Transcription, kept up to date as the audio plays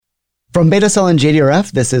From Beta Cell and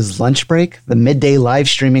JDRF, this is Lunch Break, the midday live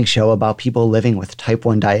streaming show about people living with type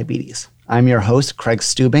 1 diabetes. I'm your host, Craig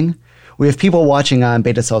Stubing. We have people watching on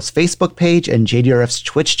Beta Cell's Facebook page and JDRF's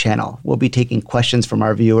Twitch channel. We'll be taking questions from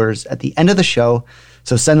our viewers at the end of the show,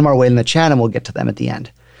 so send them our way in the chat and we'll get to them at the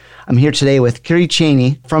end. I'm here today with Kiri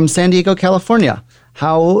Cheney from San Diego, California.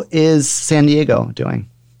 How is San Diego doing?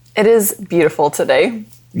 It is beautiful today.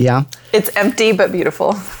 Yeah? It's empty, but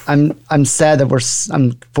beautiful. I'm sad that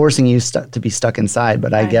I'm forcing you to be stuck inside,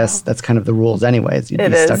 but I guess that's kind of the rules anyways. You'd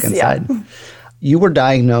be stuck inside. Yeah. You were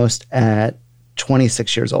diagnosed at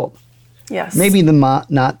 26 years old. Yes. Maybe the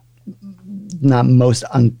not most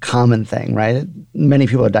uncommon thing, right? Many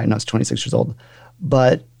people are diagnosed 26 years old,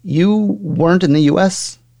 but you weren't in the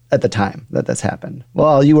U.S. at the time that this happened.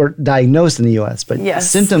 Well, you were diagnosed in the U.S., but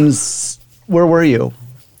symptoms, where were you?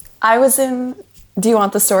 I was in... Do you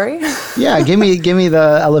want the story? Yeah, give me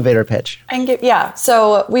the elevator pitch.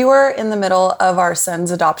 So we were in the middle of our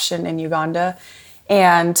son's adoption in Uganda,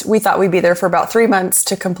 and we thought we'd be there for about 3 months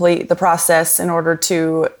to complete the process in order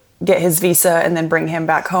to get his visa and then bring him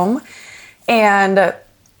back home. And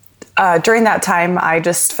during that time, I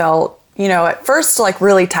just felt, at first like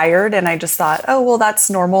really tired, and I just thought, oh, well, that's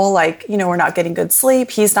normal. Like, we're not getting good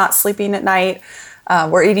sleep. He's not sleeping at night.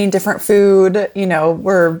 We're eating different food.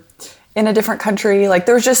 We're in a different country. Like,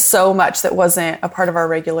 there was just so much that wasn't a part of our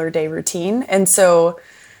regular day routine. And so,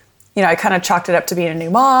 I kind of chalked it up to being a new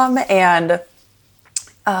mom, and,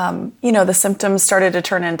 the symptoms started to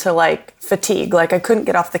turn into like fatigue. Like, I couldn't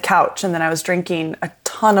get off the couch, and then I was drinking a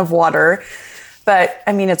ton of water. But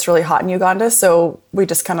it's really hot in Uganda. So we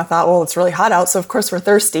just kind of thought, well, it's really hot out. So of course we're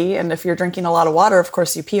thirsty. And if you're drinking a lot of water, of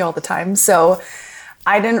course you pee all the time. So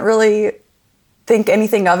I didn't really think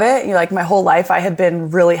anything of it. Like, my whole life I had been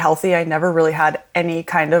really healthy. I never really had any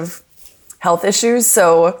kind of health issues.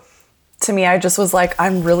 So to me, I just was like,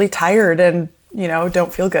 I'm really tired and,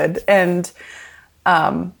 don't feel good. And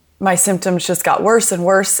my symptoms just got worse and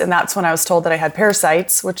worse. And that's when I was told that I had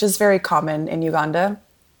parasites, which is very common in Uganda.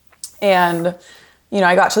 And,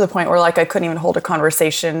 I got to the point where like I couldn't even hold a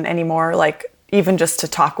conversation anymore. Like, even just to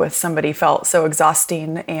talk with somebody felt so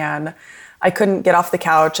exhausting, and I couldn't get off the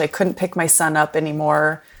couch. I couldn't pick my son up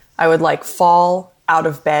anymore. I would like fall out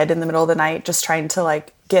of bed in the middle of the night, just trying to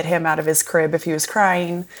like get him out of his crib if he was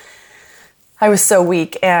crying. I was so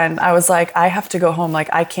weak, and I was like, I have to go home. Like,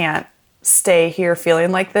 I can't stay here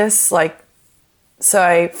feeling like this. Like, so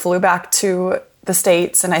I flew back to the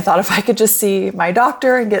States, and I thought if I could just see my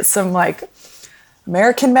doctor and get some like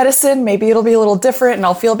American medicine, maybe it'll be a little different and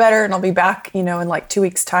I'll feel better and I'll be back, in like 2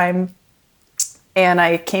 weeks' time. And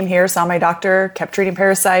I came here, saw my doctor, kept treating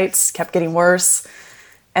parasites, kept getting worse.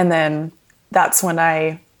 And then that's when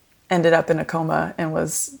I ended up in a coma and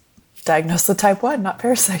was diagnosed with type 1, not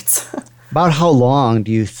parasites. About how long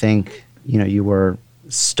do you think, you were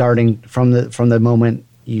starting from the moment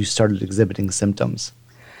you started exhibiting symptoms?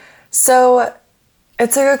 So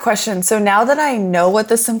it's a good question. So now that I know what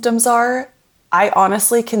the symptoms are, I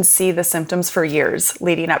honestly can see the symptoms for years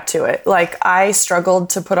leading up to it. Like, I struggled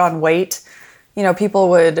to put on weight. People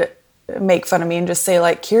would make fun of me and just say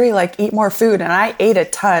like, Kiri, like, eat more food. And I ate a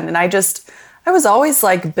ton. And I was always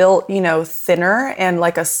like built, thinner, and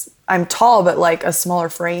like I'm tall, but like a smaller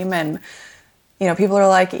frame. And, people are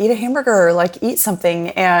like, eat a hamburger or like eat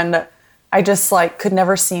something. And I just like could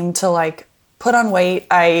never seem to like put on weight.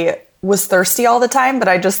 I was thirsty all the time, but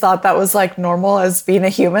I just thought that was like normal as being a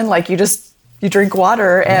human. Like, you drink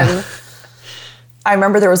water. And I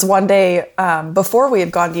remember there was one day before we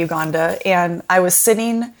had gone to Uganda, and I was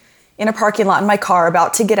sitting in a parking lot in my car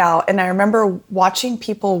about to get out. And I remember watching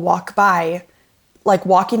people walk by, like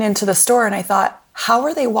walking into the store. And I thought, how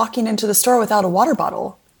are they walking into the store without a water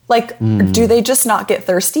bottle? Like, do they just not get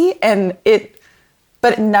thirsty? And it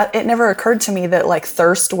never occurred to me that like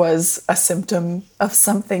thirst was a symptom of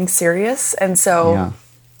something serious. And so,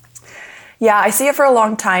 yeah, I see it for a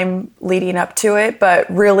long time leading up to it. But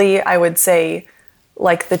really, I would say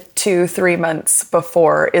like the 2-3 months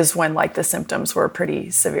before is when like the symptoms were pretty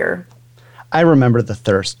severe. I remember the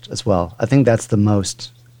thirst as well. I think that's the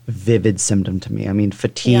most vivid symptom to me.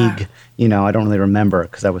 Fatigue, I don't really remember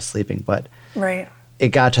because I was sleeping, but it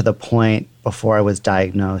got to the point before I was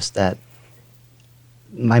diagnosed that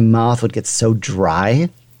my mouth would get so dry.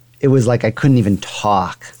 It was like I couldn't even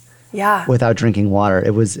talk without drinking water.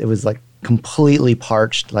 It was like completely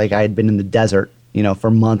parched, like I had been in the desert, for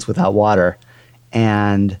months without water.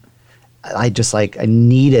 And I just I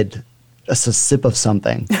needed a sip of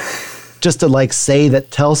something just to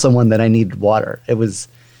tell someone that I needed water. It was,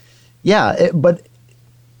 but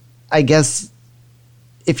I guess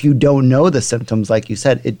if you don't know the symptoms, like you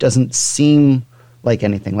said, it doesn't seem like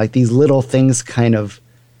anything. Like these little things kind of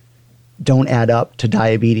don't add up to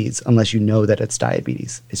diabetes unless you know that it's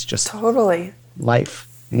diabetes. It's just totally life.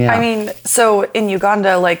 Yeah. I mean, so in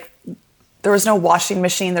Uganda, like there was no washing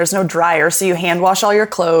machine, there's no dryer. So you hand wash all your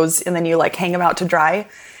clothes and then you like hang them out to dry.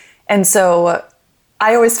 And so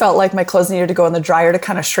I always felt like my clothes needed to go in the dryer to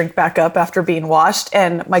kind of shrink back up after being washed.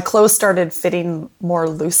 And my clothes started fitting more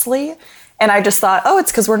loosely. And I just thought, oh,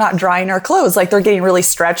 it's because we're not drying our clothes. Like they're getting really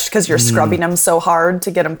stretched because you're scrubbing them so hard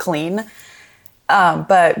to get them clean.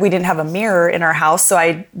 But we didn't have a mirror in our house, so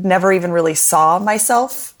I never even really saw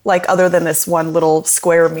myself, like other than this one little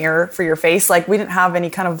square mirror for your face. Like we didn't have any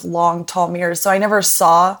kind of long, tall mirrors, so I never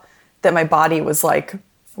saw that my body was like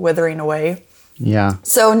withering away. Yeah.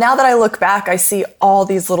 So now that I look back, I see all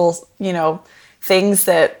these little, you know, things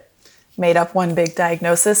that made up one big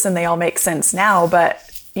diagnosis, and they all make sense now. But,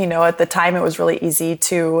 you know, at the time it was really easy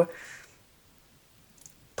to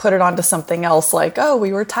put it onto something else like, oh,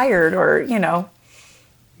 we were tired, or, you know.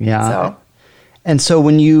 Yeah. So. And so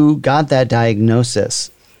when you got that diagnosis,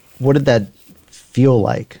 what did that feel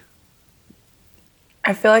like?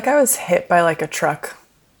 I feel like I was hit by like a truck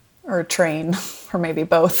or a train or maybe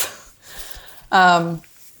both. It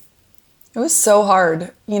was so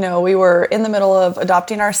hard. You know, we were in the middle of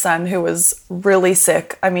adopting our son who was really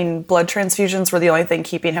sick. I mean, blood transfusions were the only thing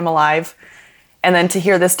keeping him alive. And then to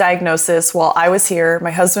hear this diagnosis while I was here,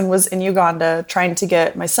 my husband was in Uganda trying to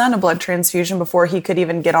get my son a blood transfusion before he could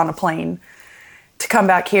even get on a plane to come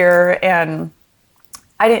back here. And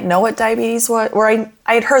I didn't know what diabetes was, or I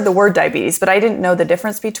had heard the word diabetes, but I didn't know the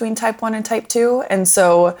difference between type 1 and type 2. And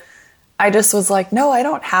so I just was like, no, I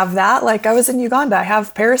don't have that. Like I was in Uganda, I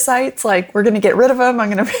have parasites, like we're going to get rid of them.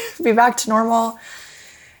 I'm going to be back to normal.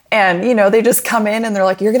 And, you know, they just come in and they're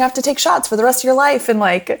like, you're going to have to take shots for the rest of your life. And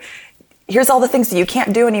like, here's all the things that you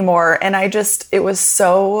can't do anymore. And it was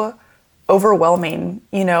so overwhelming,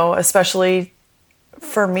 you know, especially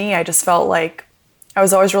for me. I just felt like I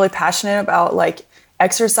was always really passionate about like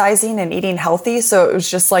exercising and eating healthy. So it was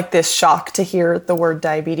just like this shock to hear the word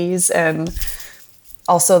diabetes, and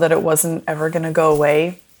also that it wasn't ever going to go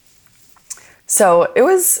away. So it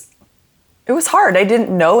was hard. I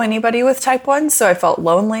didn't know anybody with type 1, so I felt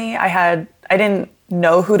lonely. I didn't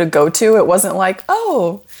know who to go to. It wasn't like,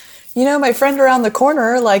 oh, you know, my friend around the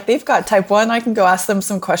corner, like they've got type 1, I can go ask them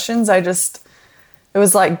some questions. It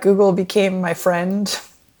was like Google became my friend,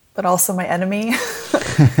 but also my enemy.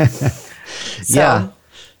 So,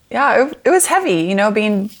 yeah, it was heavy, you know,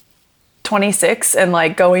 being 26 and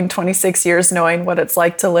like going 26 years knowing what it's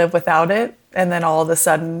like to live without it. And then all of a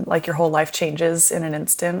sudden, like your whole life changes in an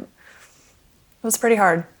instant. It was pretty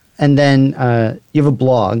hard. And then you have a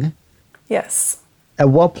blog. Yes. At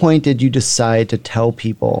what point did you decide to tell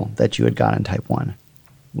people that you had gotten type 1?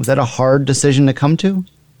 Was that a hard decision to come to?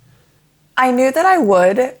 I knew that I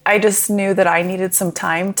would. I just knew that I needed some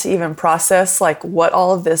time to even process like what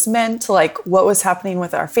all of this meant, like what was happening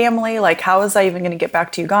with our family, like how was I even going to get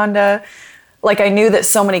back to Uganda? Like I knew that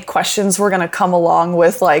so many questions were going to come along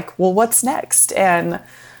with like, well, what's next? And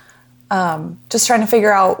just trying to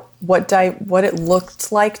figure out what it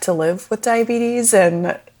looked like to live with diabetes.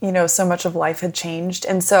 And, you know, so much of life had changed.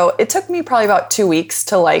 And so it took me probably about 2 weeks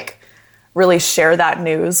to like really share that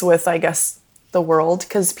news with, I guess, the world,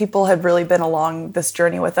 because people had really been along this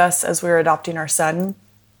journey with us as we were adopting our son,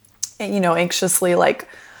 and, you know, anxiously like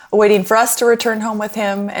waiting for us to return home with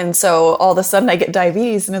him. And so all of a sudden I get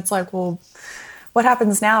diabetes and it's like, well, what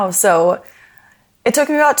happens now? So it took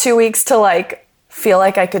me about 2 weeks to like feel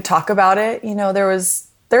like I could talk about it. You know, there's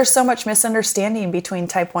so much misunderstanding between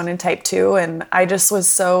type 1 and type 2. And I just was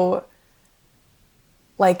so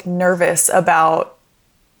like nervous about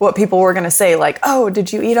what people were going to say, like, oh,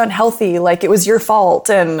 did you eat unhealthy? Like it was your fault.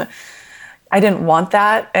 And I didn't want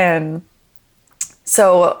that. And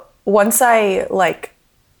so once I like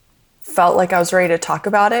felt like I was ready to talk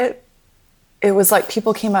about it, it was like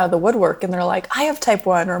people came out of the woodwork and they're like, I have type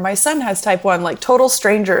 1, or my son has type 1, like total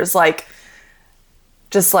strangers, like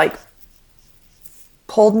just like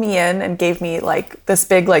pulled me in and gave me like this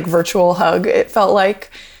big like virtual hug, it felt like.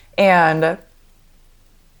 And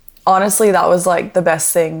honestly, that was like the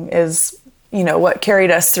best thing. Is, you know, what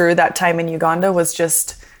carried us through that time in Uganda was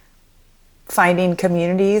just finding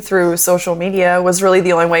community through social media. Was really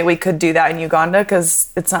the only way we could do that in Uganda,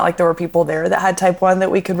 because it's not like there were people there that had type 1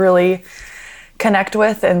 that we could really connect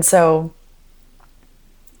with. And so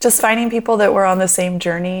just finding people that were on the same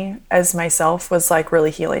journey as myself was like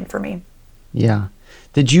really healing for me. Yeah.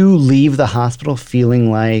 Did you leave the hospital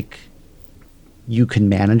feeling like you could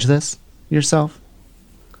manage this yourself?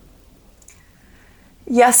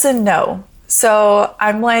 Yes and no. So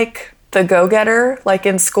I'm like the go-getter. Like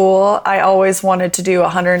in school, I always wanted to do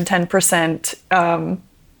 110%.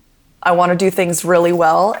 I want to do things really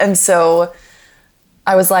well. And so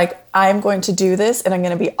I was like, I'm going to do this and I'm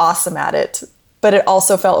going to be awesome at it. But it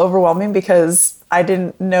also felt overwhelming because I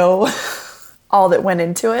didn't know all that went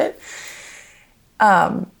into it.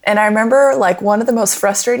 And I remember like one of the most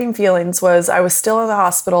frustrating feelings was I was still in the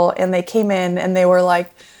hospital and they came in and they were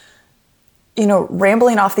like, you know,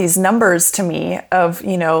 rambling off these numbers to me of,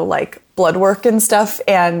 you know, like blood work and stuff.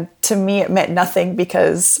 And to me, it meant nothing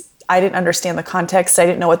because I didn't understand the context. I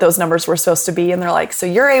didn't know what those numbers were supposed to be. And they're like, so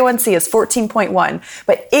your A1C is 14.1,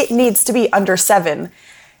 but it needs to be under 7.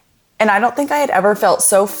 And I don't think I had ever felt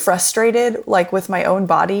so frustrated, like with my own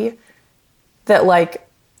body, that like,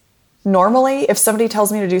 normally, if somebody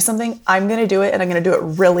tells me to do something, I'm going to do it and I'm going to do it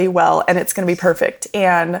really well and it's going to be perfect.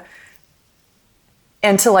 And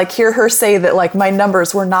to like hear her say that like my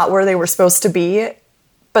numbers were not where they were supposed to be,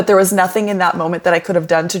 but there was nothing in that moment that I could have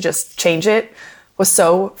done to just change it was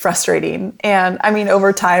so frustrating. And I mean,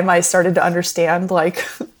 over time, I started to understand like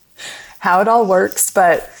how it all works,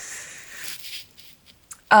 but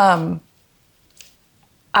I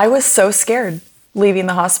was so scared leaving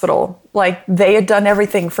the hospital. Like they had done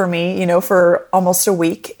everything for me, you know, for almost a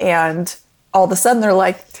week. And all of a sudden they're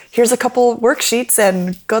like, here's a couple worksheets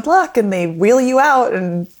and good luck. And they wheel you out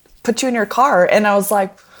and put you in your car. And I was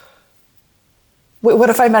like, what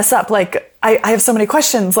if I mess up? Like, I have so many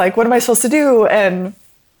questions. Like, what am I supposed to do? And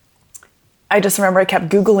I just remember I kept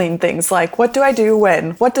Googling things like, what do I do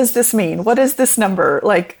when? What does this mean? What is this number?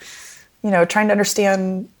 Like, you know, trying to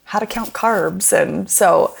understand how to count carbs. And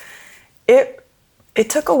so it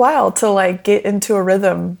took a while to like get into a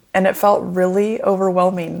rhythm and it felt really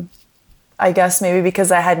overwhelming. I guess maybe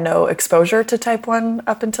because I had no exposure to type 1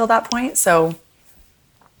 up until that point. So,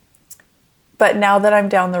 but now that I'm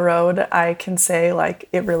down the road, I can say like,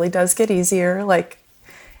 it really does get easier. Like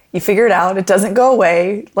you figure it out. It doesn't go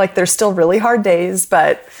away. Like there's still really hard days,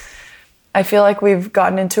 but I feel like we've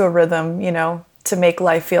gotten into a rhythm, you know, to make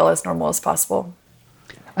life feel as normal as possible.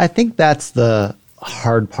 I think that's the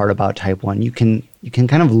hard part about type 1. You can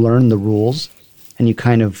kind of learn the rules and you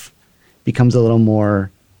kind of becomes a little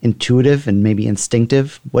more intuitive and maybe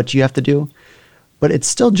instinctive what you have to do, but it's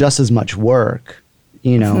still just as much work,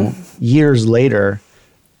 you know, years later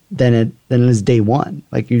than it is day one.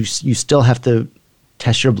 Like you still have to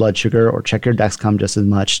test your blood sugar or check your Dexcom just as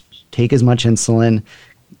much, take as much insulin,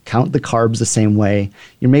 count the carbs the same way.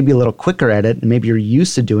 You're maybe a little quicker at it and maybe you're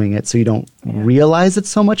used to doing it so you don't realize it's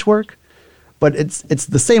so much work. But it's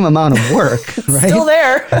the same amount of work, right? Still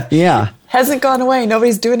there. Yeah. Hasn't gone away.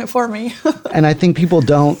 Nobody's doing it for me. And I think people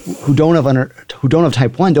who don't have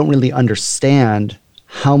type 1 don't really understand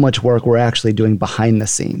how much work we're actually doing behind the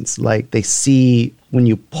scenes. Like they see when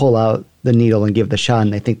you pull out the needle and give the shot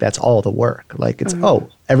and they think that's all the work. Like it's,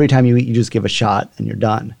 every time you eat, you just give a shot and you're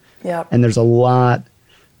done. Yeah. And there's a lot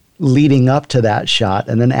leading up to that shot.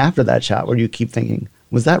 And then after that shot where you keep thinking,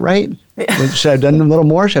 was that right? Yeah. Should I have done a little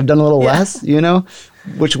more? Should I have done a little less? You know,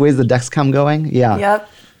 which way is the Dexcom going? Yeah. Yep.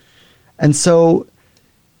 And so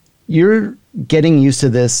you're getting used to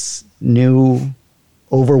this new,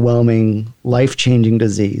 overwhelming, life-changing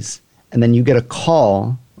disease. And then you get a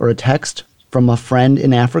call or a text from a friend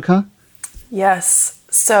in Africa? Yes.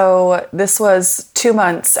 So this was 2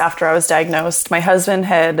 months after I was diagnosed. My husband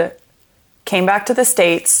had came back to the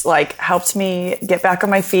States, like helped me get back on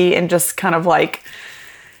my feet and just kind of like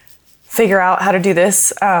figure out how to do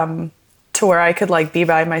this to where I could like be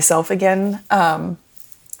by myself again. And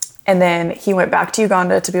then he went back to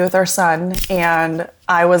Uganda to be with our son. And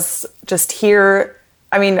I was just here.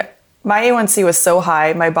 I mean, my A1C was so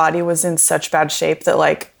high. My body was in such bad shape that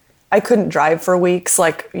like I couldn't drive for weeks.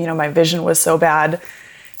 Like, you know, my vision was so bad.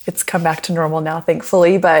 It's come back to normal now,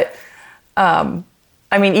 thankfully. But I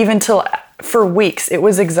mean, even for weeks, it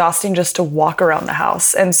was exhausting just to walk around the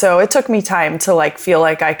house. And so it took me time to like feel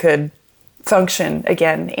like I could function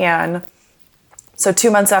again. And so 2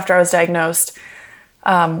 months after I was diagnosed,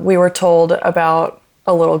 we were told about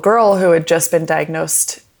a little girl who had just been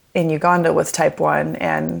diagnosed in Uganda with type 1.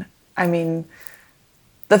 And I mean,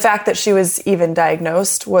 the fact that she was even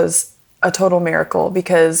diagnosed was a total miracle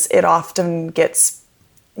because it often gets,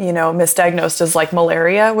 you know, misdiagnosed as like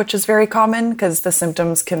malaria, which is very common because the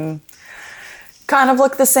symptoms can kind of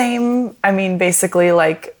look the same. I mean, basically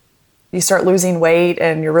like you start losing weight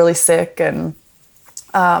and you're really sick. And,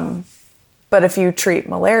 but if you treat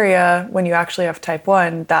malaria when you actually have type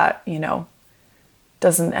 1, that, you know,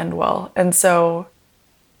 doesn't end well. And so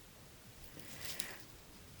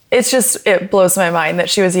it blows my mind that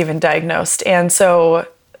she was even diagnosed. And so,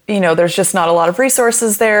 there's just not a lot of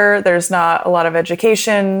resources there. There's not a lot of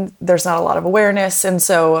education. There's not a lot of awareness. And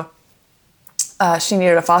so she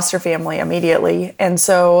needed a foster family immediately. And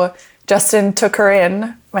so Justin took her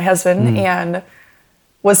in, my husband, and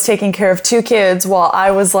was taking care of 2 kids while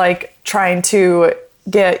I was like trying to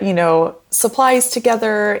get, supplies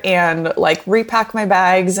together and like repack my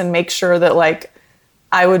bags and make sure that like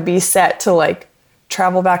I would be set to like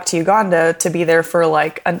travel back to Uganda to be there for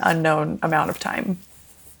like an unknown amount of time.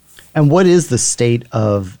 And what is the state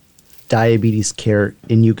of diabetes care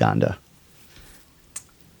in Uganda?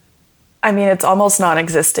 I mean, it's almost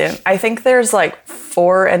non-existent. I think there's like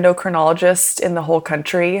 4 endocrinologists in the whole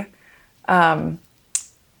country.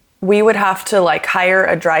 We would have to like hire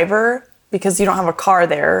a driver because you don't have a car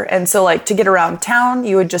there. And so like to get around town,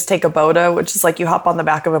 you would just take a boda, which is like you hop on the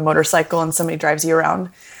back of a motorcycle and somebody drives you around.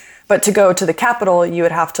 But to go to the capital, you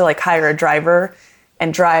would have to like hire a driver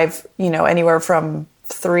and drive, anywhere from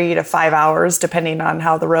 3 to 5 hours, depending on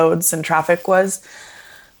how the roads and traffic was,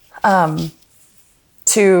 to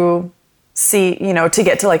see, to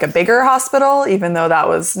get to like a bigger hospital, even though that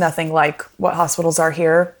was nothing like what hospitals are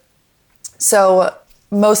here. So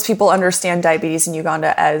most people understand diabetes in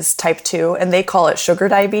Uganda as type 2, and they call it sugar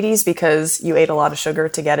diabetes because you ate a lot of sugar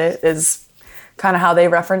to get it, is kind of how they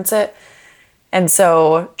reference it. And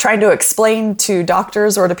so trying to explain to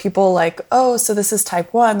doctors or to people like, oh, so this is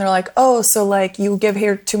type 1. They're like, oh, so like you give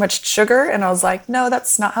here too much sugar? And I was like, no,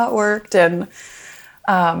 that's not how it worked. And,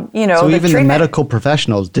 so even the medical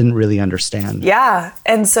professionals didn't really understand. Yeah.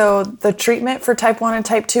 And so the treatment for type 1 and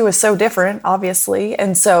type 2 is so different, obviously.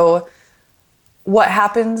 And so what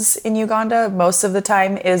happens in Uganda most of the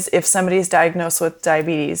time is if somebody's diagnosed with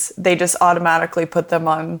diabetes, they just automatically put them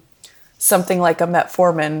on something like a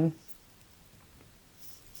metformin,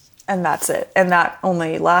 and that's it. And that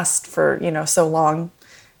only lasts for, so long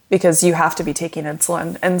because you have to be taking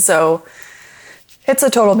insulin. And so it's a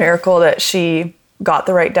total miracle that she got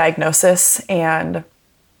the right diagnosis, and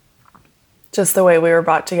just the way we were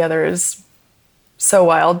brought together is so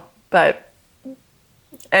wild. But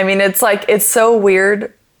I mean, it's like, it's so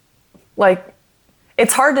weird. Like,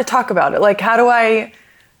 it's hard to talk about it. Like,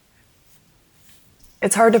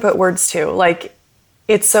 it's hard to put words to. Like,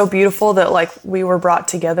 it's so beautiful that like we were brought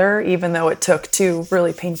together, even though it took 2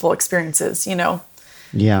 really painful experiences, to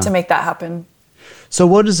make that happen. So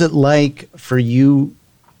what is it like for you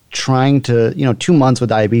trying to, 2 months with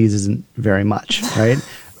diabetes isn't very much, right?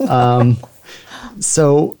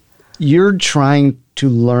 So you're trying to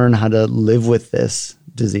learn how to live with this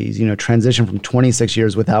disease, transition from 26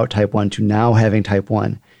 years without type 1 to now having type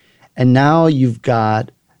 1. And now you've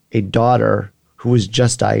got a daughter who was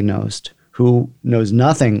just diagnosed, who knows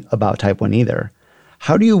nothing about type 1 either.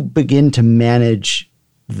 How do you begin to manage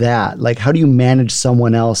that? Like, how do you manage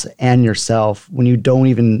someone else and yourself when you don't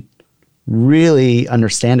even really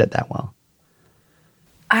understand it that well?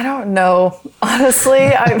 I don't know. Honestly,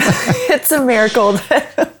 it's a miracle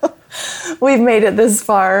that we've made it this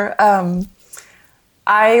far.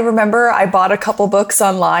 I remember I bought a couple books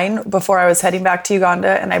online before I was heading back to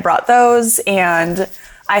Uganda, and I brought those, and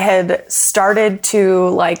I had started to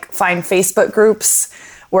like find Facebook groups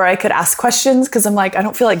where I could ask questions because I'm like, I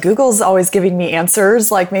don't feel like Google's always giving me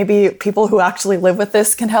answers. Like maybe people who actually live with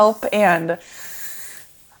this can help. And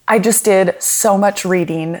I just did so much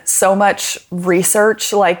reading, so much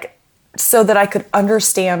research, like so that I could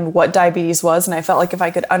understand what diabetes was. And I felt like if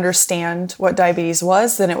I could understand what diabetes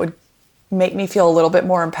was, then it would make me feel a little bit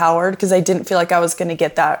more empowered because I didn't feel like I was going to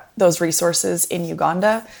get those resources in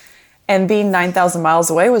Uganda. And being 9,000 miles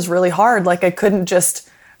away was really hard. Like I couldn't just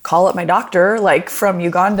call up my doctor, like from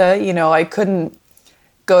Uganda, I couldn't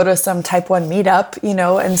go to some type 1 meetup,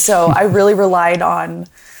 and so I really relied on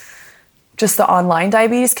just the online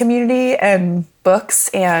diabetes community and books.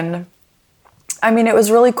 And I mean, it was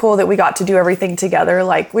really cool that we got to do everything together.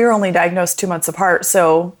 Like we were only diagnosed 2 months apart.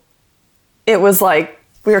 So it was like,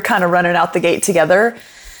 we were kind of running out the gate together.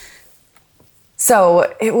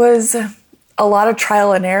 So it was a lot of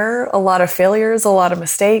trial and error, a lot of failures, a lot of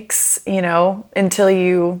mistakes, until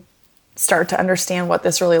you start to understand what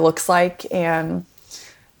this really looks like. And,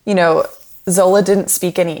 Zola didn't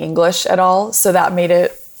speak any English at all. So that made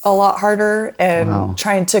it a lot harder. And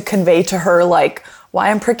trying to convey to her, like,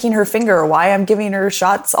 why I'm pricking her finger, why I'm giving her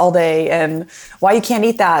shots all day, and why you can't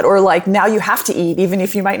eat that. Or like, now you have to eat, even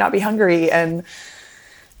if you might not be hungry. And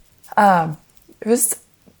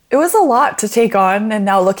it was a lot to take on. And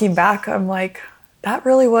now looking back, I'm like, that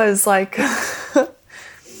really was like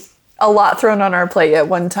a lot thrown on our plate at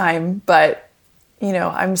one time. But,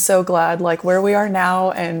 I'm so glad like where we are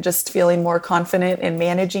now and just feeling more confident in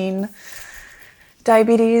managing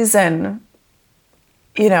diabetes. And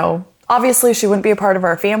obviously she wouldn't be a part of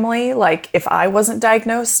our family, like if I wasn't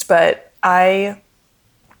diagnosed, but I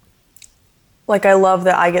love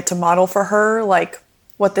that I get to model for her, like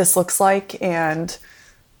what this looks like. And,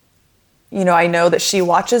 I know that she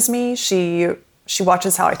watches me. She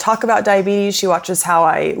watches how I talk about diabetes. She watches how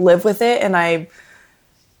I live with it. And I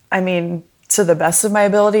mean, to the best of my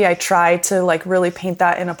ability, I try to like really paint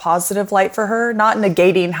that in a positive light for her, not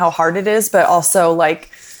negating how hard it is, but also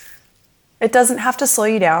like, it doesn't have to slow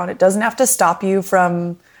you down. It doesn't have to stop you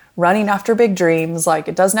from running after big dreams. Like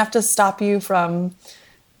it doesn't have to stop you from,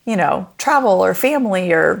 travel or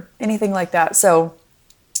family or anything like that. So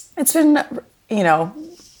it's been,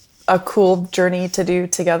 a cool journey to do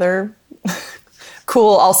together. Cool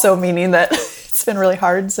also meaning that it's been really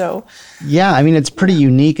hard. So yeah, I mean, it's pretty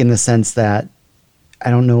unique in the sense that I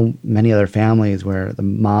don't know many other families where the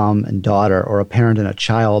mom and daughter or a parent and a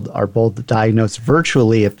child are both diagnosed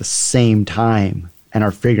virtually at the same time and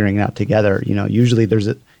are figuring it out together. Usually there's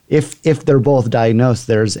if they're both diagnosed,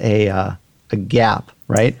 there's a gap,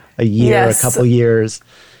 right? A year, yes. A couple years.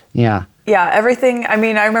 Yeah. Yeah. Everything. I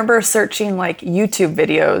mean, I remember searching like YouTube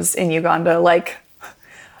videos in Uganda, like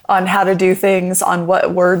on how to do things, on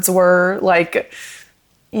what words were like,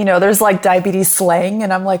 there's like diabetes slang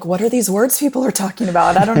and I'm like, what are these words people are talking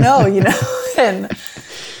about? I don't know, And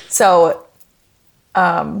so,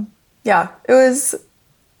 yeah,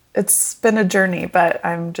 it's been a journey, but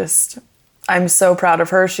I'm so proud of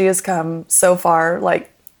her. She has come so far. Like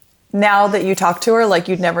now that you talk to her, like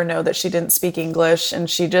you'd never know that she didn't speak English, and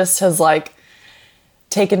she just has like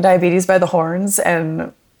taken diabetes by the horns,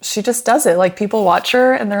 and she just does it. Like people watch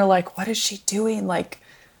her and they're like, what is she doing? Like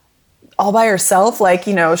all by herself. Like,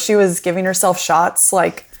 she was giving herself shots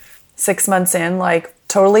like 6 months in, like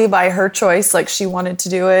totally by her choice. Like she wanted to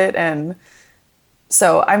do it. And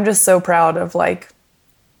so I'm just so proud of like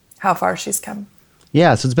how far she's come.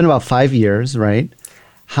 Yeah. So it's been about 5 years, right?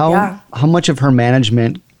 How much of her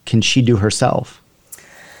management can she do herself?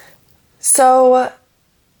 So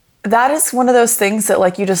that is one of those things that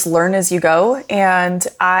like you just learn as you go. And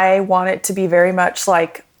I want it to be very much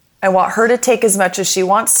like, I want her to take as much as she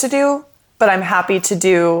wants to do, but I'm happy to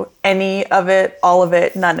do any of it, all of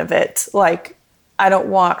it, none of it. Like, I don't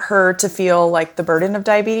want her to feel like the burden of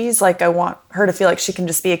diabetes. Like I want her to feel like she can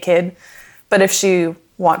just be a kid. But if she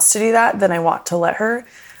wants to do that, then I want to let her.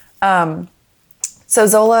 So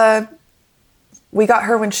Zola, we got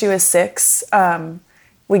her when she was 6.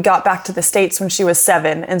 We got back to the States when she was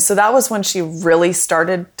 7. And so that was when she really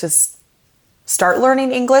started to start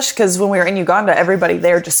learning English, because when we were in Uganda, everybody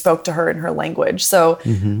there just spoke to her in her language. So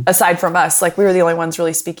aside from us, like we were the only ones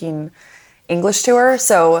really speaking English to her.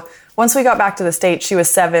 So once we got back to the States, she was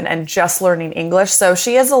 7 and just learning English. So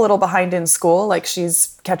she is a little behind in school, like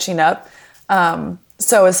she's catching up.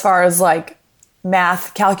 So as far as like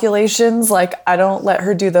math calculations, like I don't let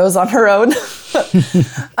her do those on her own.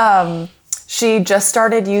 She just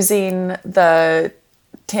started using the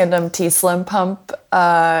Tandem T-Slim pump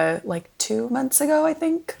like 2 months ago, I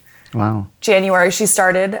think. Wow. January she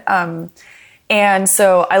started. And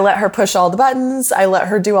so I let her push all the buttons. I let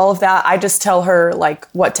her do all of that. I just tell her like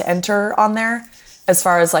what to enter on there as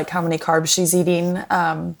far as like how many carbs she's eating.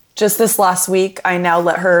 Just this last week, I now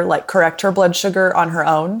let her like correct her blood sugar on her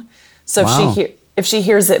own. So if she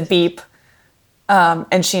hears it beep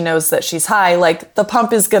and she knows that she's high, like the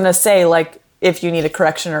pump is going to say like if you need a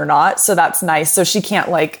correction or not. So that's nice. So she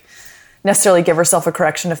can't like necessarily give herself a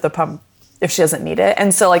correction if she doesn't need it.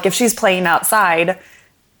 And so like if she's playing outside,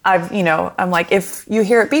 I'm like, if you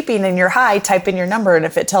hear it beeping and you're high, type in your number. And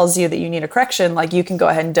if it tells you that you need a correction, like you can go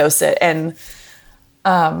ahead and dose it. And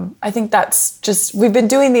I think that's just, we've been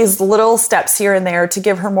doing these little steps here and there to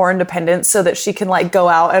give her more independence so that she can like go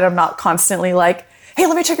out and I'm not constantly like, hey,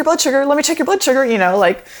 let me check your blood sugar. Let me check your blood sugar,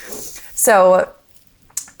 like, so,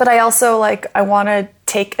 but I also like, I want to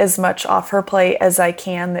take as much off her plate as I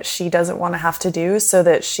can that she doesn't want to have to do so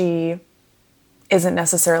that she isn't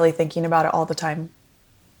necessarily thinking about it all the time.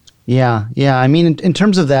 Yeah. Yeah. I mean, in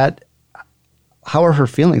terms of that, how are her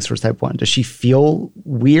feelings for type 1? Does she feel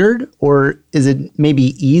weird, or is it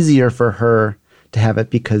maybe easier for her to have it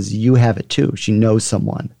because you have it too? She knows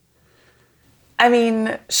someone. I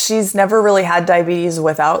mean, she's never really had diabetes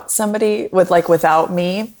without somebody, without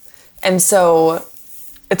me. And so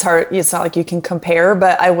it's hard. It's not like you can compare,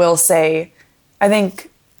 but I will say, I think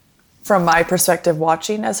from my perspective,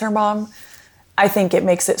 watching as her mom, I think it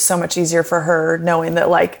makes it so much easier for her knowing that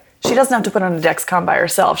like, she doesn't have to put on a Dexcom by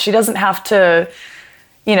herself. She doesn't have to,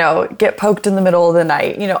 get poked in the middle of the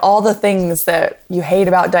night. All the things that you hate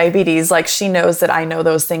about diabetes, like she knows that I know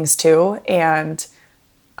those things too. And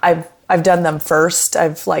I've I've done them first.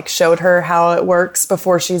 I've like showed her how it works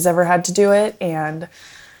before she's ever had to do it. And,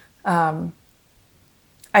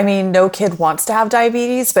 I mean, no kid wants to have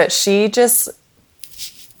diabetes, but she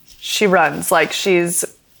runs like she's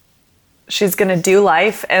going to do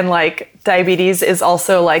life. And like diabetes is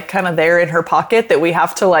also like kind of there in her pocket that we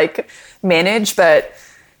have to like manage. But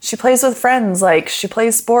she plays with friends, like she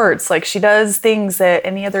plays sports, like she does things that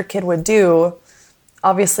any other kid would do,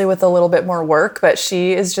 obviously with a little bit more work, but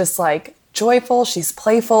she is just like joyful. She's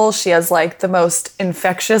playful. She has like the most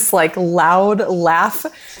infectious, like loud laugh.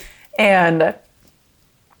 And,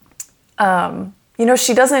 you know,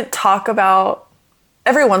 she doesn't talk about,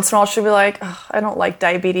 every once in a while she'll be like, oh, I don't like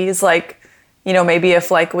diabetes. Like, you know, maybe if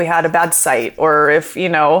like we had a bad sight or if, you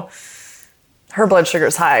know, her blood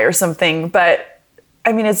sugar's high or something. But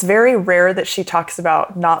I mean, it's very rare that she talks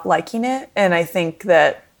about not liking it. And I think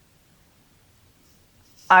that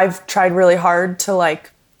I've tried really hard to like,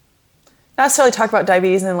 not necessarily talk about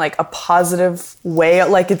diabetes in like a positive way,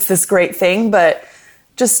 like it's this great thing, but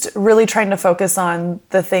just really trying to focus on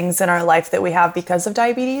the things in our life that we have because of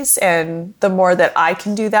diabetes. And the more that I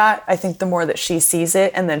can do that, I think the more that she sees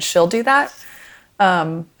it and then she'll do that.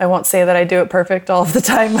 I won't say that I do it perfect all of the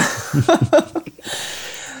time.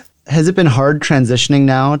 Has it been hard transitioning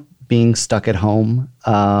now, being stuck at home?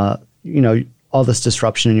 You know, all this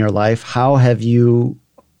disruption in your life. How have you,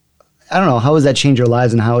 I don't know, how has that changed your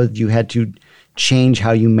lives and how have you had to change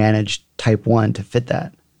how you manage type 1 to fit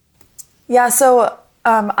that? Yeah, so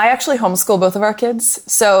I actually homeschool both of our kids.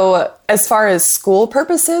 So as far as school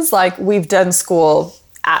purposes, like we've done school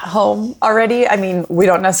at home already. I mean, we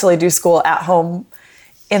don't necessarily do school at home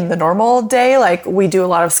in the normal day. Like we do a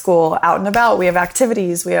lot of school out and about. We have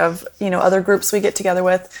activities. We have, you know, other groups we get together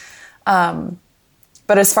with. But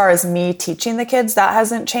as far as me teaching the kids, that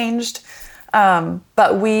hasn't changed.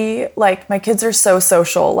 But we, like, my kids are so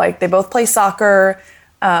social. Like they both play soccer.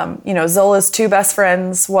 You know, Zola's two best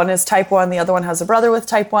friends. One is type 1. The other one has a brother with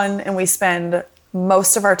type 1. And we spend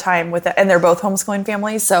most of our time with it. And they're both homeschooling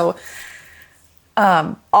families. So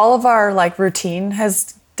all of our like routine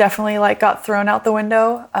has definitely like got thrown out the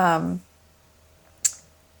window. I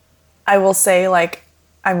will say like,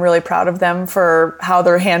 I'm really proud of them for how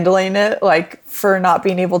they're handling it, like for not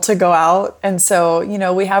being able to go out. And so, you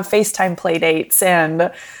know, we have FaceTime play dates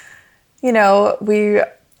and, you know, we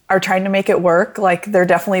are trying to make it work. Like they're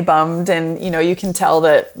definitely bummed. And, you know, you can tell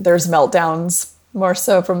that there's meltdowns more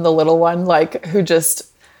so from the little one, like who just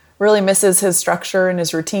really misses his structure and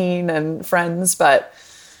his routine and friends. But,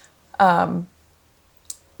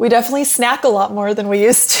 we definitely snack a lot more than we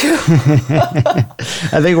used to.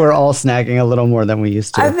 I think we're all snacking a little more than we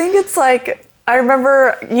used to. I think it's like, I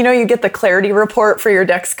remember, you know, you get the clarity report for your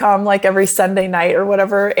Dexcom like every Sunday night or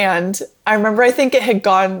whatever. And I remember, I think it had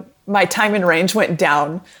gone, my time in range went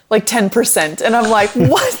down like 10%. And I'm like,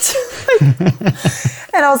 what?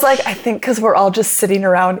 And I was like, I think because we're all just sitting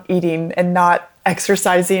around eating and not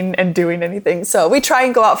exercising and doing anything. So we try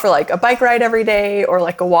and go out for like a bike ride every day or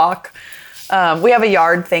like a walk. We have a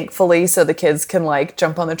yard, thankfully, so the kids can like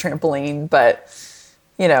jump on the trampoline. But,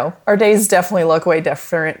 you know, our days definitely look way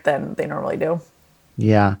different than they normally do.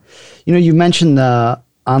 Yeah. You know, you mentioned the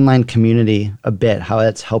online community a bit, how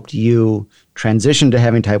it's helped you transition to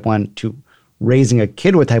having type 1 to raising a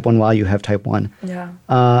kid with type 1 while you have type 1. Yeah.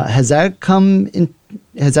 Has that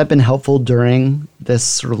been helpful during this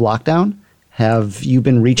sort of lockdown? Have you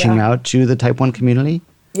been reaching out to the type 1 community?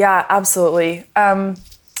 Yeah, absolutely.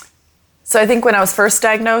 So I think when I was first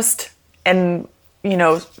diagnosed and, you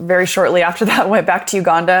know, very shortly after that went back to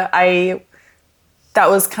Uganda, that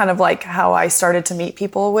was kind of like how I started to meet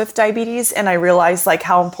people with diabetes. And I realized like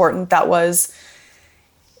how important that was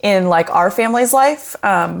in like our family's life,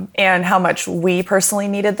 and how much we personally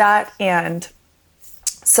needed that. And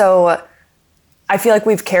so I feel like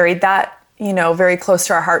we've carried that, you know, very close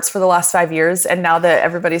to our hearts for the last 5 years. And now that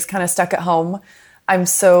everybody's kind of stuck at home, I'm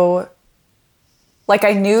so, like,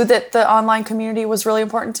 I knew that the online community was really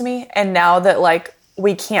important to me. And now that like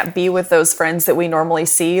we can't be with those friends that we normally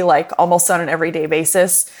see, like almost on an everyday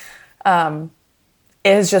basis, it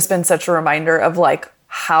has just been such a reminder of like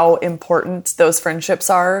how important those friendships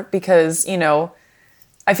are. Because, you know,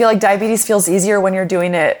 I feel like diabetes feels easier when you're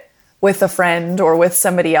doing it with a friend or with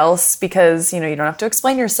somebody else, because, you know, you don't have to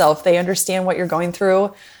explain yourself. They understand what you're going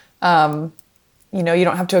through. You know, you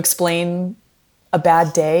don't have to explain a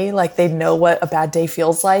bad day. Like they know what a bad day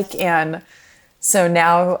feels like. And so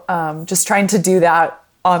now just trying to do that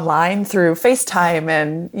online through FaceTime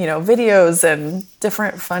and, you know, videos and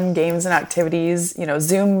different fun games and activities, you know,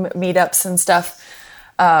 Zoom meetups and stuff.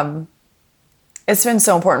 it's been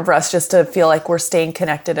so important for us just to feel like we're staying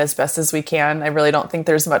connected as best as we can. I really don't think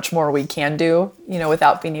there's much more we can do,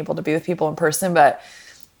 without being able to be with people in person. But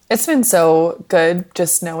it's been so good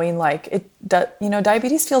just knowing like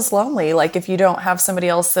diabetes feels lonely. Like if you don't have somebody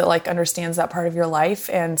else that like understands that part of your life.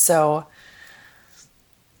 And so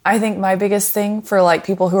I think my biggest thing for like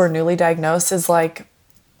people who are newly diagnosed is like,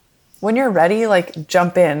 when you're ready, like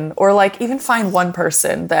jump in, or like even find one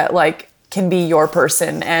person that like can be your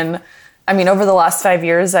person. And I mean, over the last 5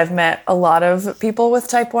 years, I've met a lot of people with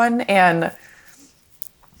type 1, and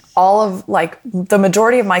all of like the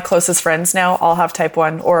majority of my closest friends now all have type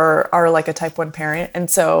 1 or are like a type 1 parent. And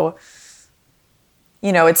so,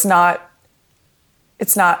 it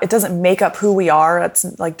doesn't make up who we are.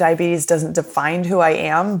 It's like diabetes doesn't define who I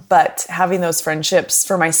am, but having those friendships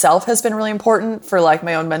for myself has been really important for like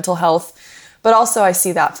my own mental health. But also I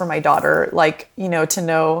see that for my daughter, like, to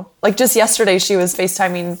know, like just yesterday she was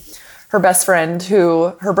FaceTiming her best friend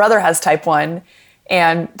who her brother has type 1,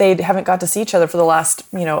 and they haven't got to see each other for the last,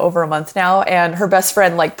 over a month now. And her best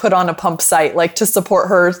friend like put on a pump site, like to support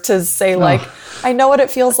her, to say like, I know what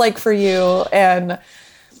it feels like for you. And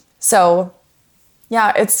so,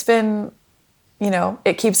 yeah, it's been,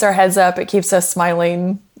 it keeps our heads up. It keeps us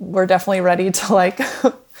smiling. We're definitely ready to like,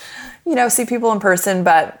 see people in person.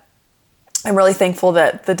 But I'm really thankful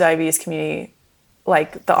that the diabetes community,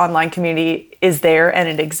 like the online community, is there and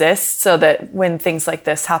it exists, so that when things like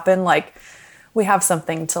this happen, like we have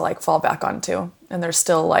something to like fall back onto, and there's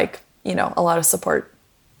still like, a lot of support.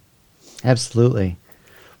 Absolutely.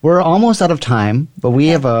 We're almost out of time, but we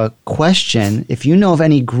have a question. If you know of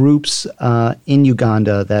any groups in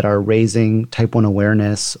Uganda that are raising type 1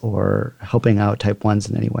 awareness or helping out type 1s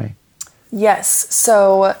in any way. Yes.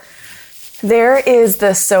 So there is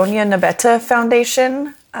the Sonia Nabeta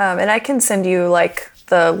Foundation, and I can send you like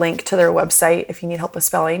the link to their website if you need help with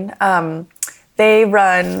spelling. They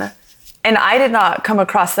run, and I did not come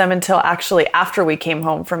across them until actually after we came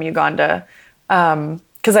home from Uganda,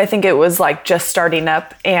 because I think it was like just starting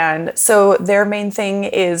up. And so their main thing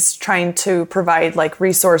is trying to provide like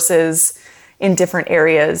resources in different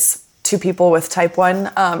areas to people with type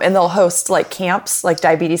 1. And they'll host like camps, like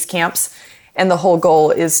diabetes camps. And the whole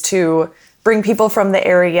goal is to bring people from the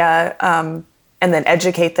area and then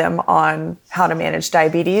educate them on how to manage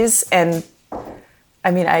diabetes. And I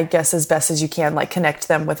mean, I guess as best as you can, like connect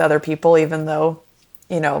them with other people, even though,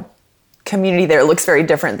 community there looks very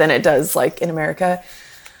different than it does like in America.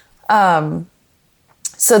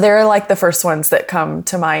 So they're like the first ones that come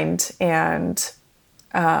to mind, and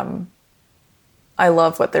I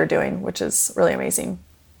love what they're doing, which is really amazing.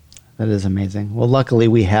 That is amazing. Well, luckily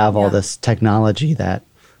we have all this technology that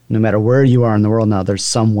no matter where you are in the world now, there's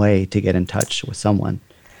some way to get in touch with someone.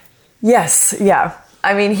 Yes. Yeah.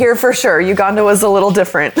 I mean, here for sure, Uganda was a little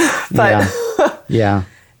different, but yeah.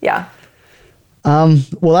 Yeah.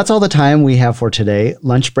 Well, that's all the time we have for today.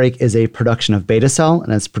 Lunch Break is a production of Beta Cell,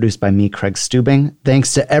 and it's produced by me, Craig Stubing.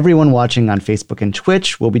 Thanks to everyone watching on Facebook and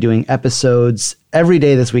Twitch. We'll be doing episodes every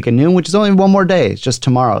day this week at noon, which is only one more day. It's just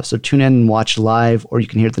tomorrow. So tune in and watch live, or you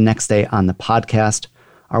can hear it the next day on the podcast.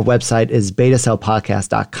 Our website is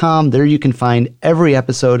betacellpodcast.com. There you can find every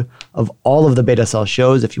episode of all of the Beta Cell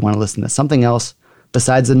shows if you want to listen to something else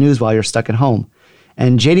besides the news while you're stuck at home.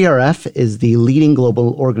 And JDRF is the leading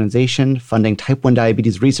global organization funding type 1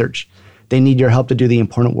 diabetes research. They need your help to do the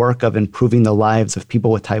important work of improving the lives of people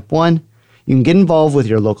with type 1. You can get involved with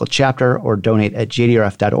your local chapter or donate at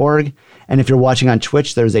jdrf.org. And if you're watching on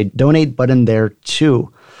Twitch, there's a donate button there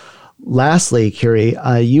too. Lastly, Kiri,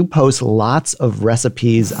 you post lots of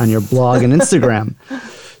recipes on your blog and Instagram.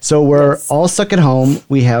 So we're all stuck at home.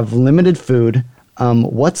 We have limited food.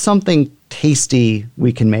 What's something tasty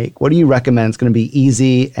we can make? What do you recommend? It's going to be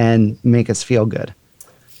easy and make us feel good.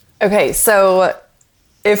 Okay, so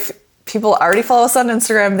if people already follow us on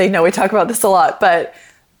Instagram, they know we talk about this a lot, but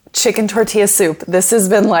chicken tortilla soup. This has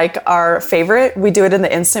been like our favorite. We do it in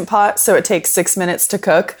the Instant Pot, so it takes 6 minutes to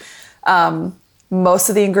cook. Most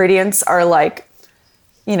of the ingredients are like,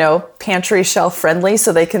 pantry shelf friendly,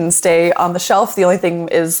 so they can stay on the shelf. The only thing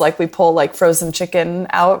is like we pull like frozen chicken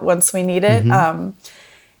out once we need it. Mm-hmm.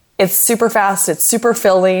 It's super fast. It's super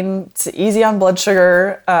filling. It's easy on blood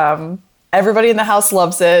sugar. Everybody in the house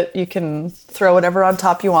loves it. You can throw whatever on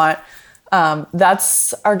top you want.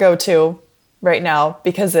 That's our go-to right now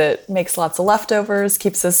because it makes lots of leftovers,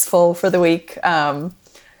 keeps us full for the week.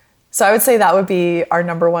 So I would say that would be our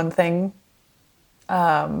number one thing.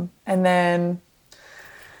 And then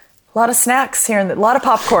a lot of snacks here, and a lot of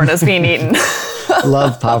popcorn is being eaten.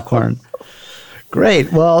 Love popcorn.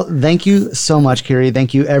 Great. Well, thank you so much, Kiri.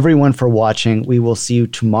 Thank you, everyone, for watching. We will see you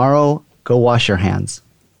tomorrow. Go wash your hands.